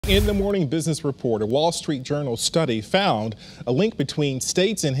In the Morning Business Report, a Wall Street Journal study found a link between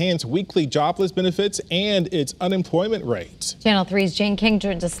states' enhanced weekly jobless benefits and its unemployment rate. Channel 3's Jane King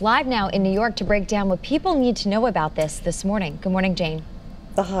joins us live now in New York to break down what people need to know about this morning. Good morning, Jane.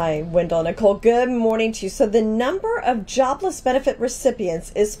 Hi, Wendell, Nicole. Good morning to you. So the number of jobless benefit recipients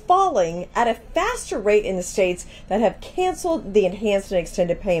is falling at a faster rate in the states that have canceled the enhanced and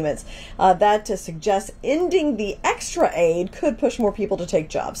extended payments. That suggests ending the extra aid could push more people to take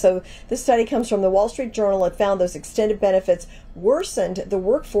jobs. So this study comes from the Wall Street Journal. It found those extended benefits worsened the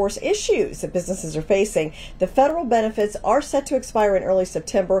workforce issues that businesses are facing. The federal benefits are set to expire in early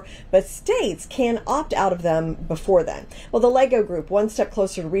September, but states can opt out of them before then. Well, the Lego Group, one step closer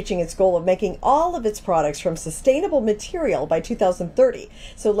to reaching its goal of making all of its products from sustainable material by 2030.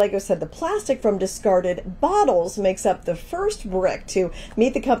 So Lego said the plastic from discarded bottles makes up the first brick to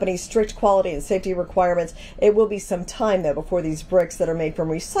meet the company's strict quality and safety requirements. It will be some time, though, before these bricks that are made from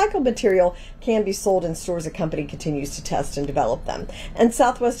recycled material can be sold in stores. The company continues to test and develop them. And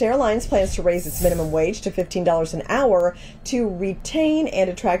Southwest Airlines plans to raise its minimum wage to $15 an hour to retain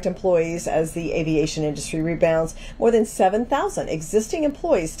and attract employees as the aviation industry rebounds. More than 7,000 existing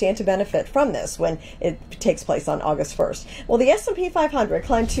employees stand to benefit from this when it takes place on August 1st. Well, the S&P 500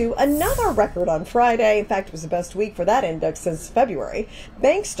 climbed to another record on Friday. In fact, it was the best week for that index since February.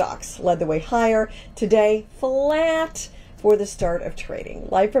 Bank stocks led the way higher. Today, flat for the start of trading.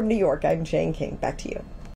 Live from New York, I'm Jane King. Back to you.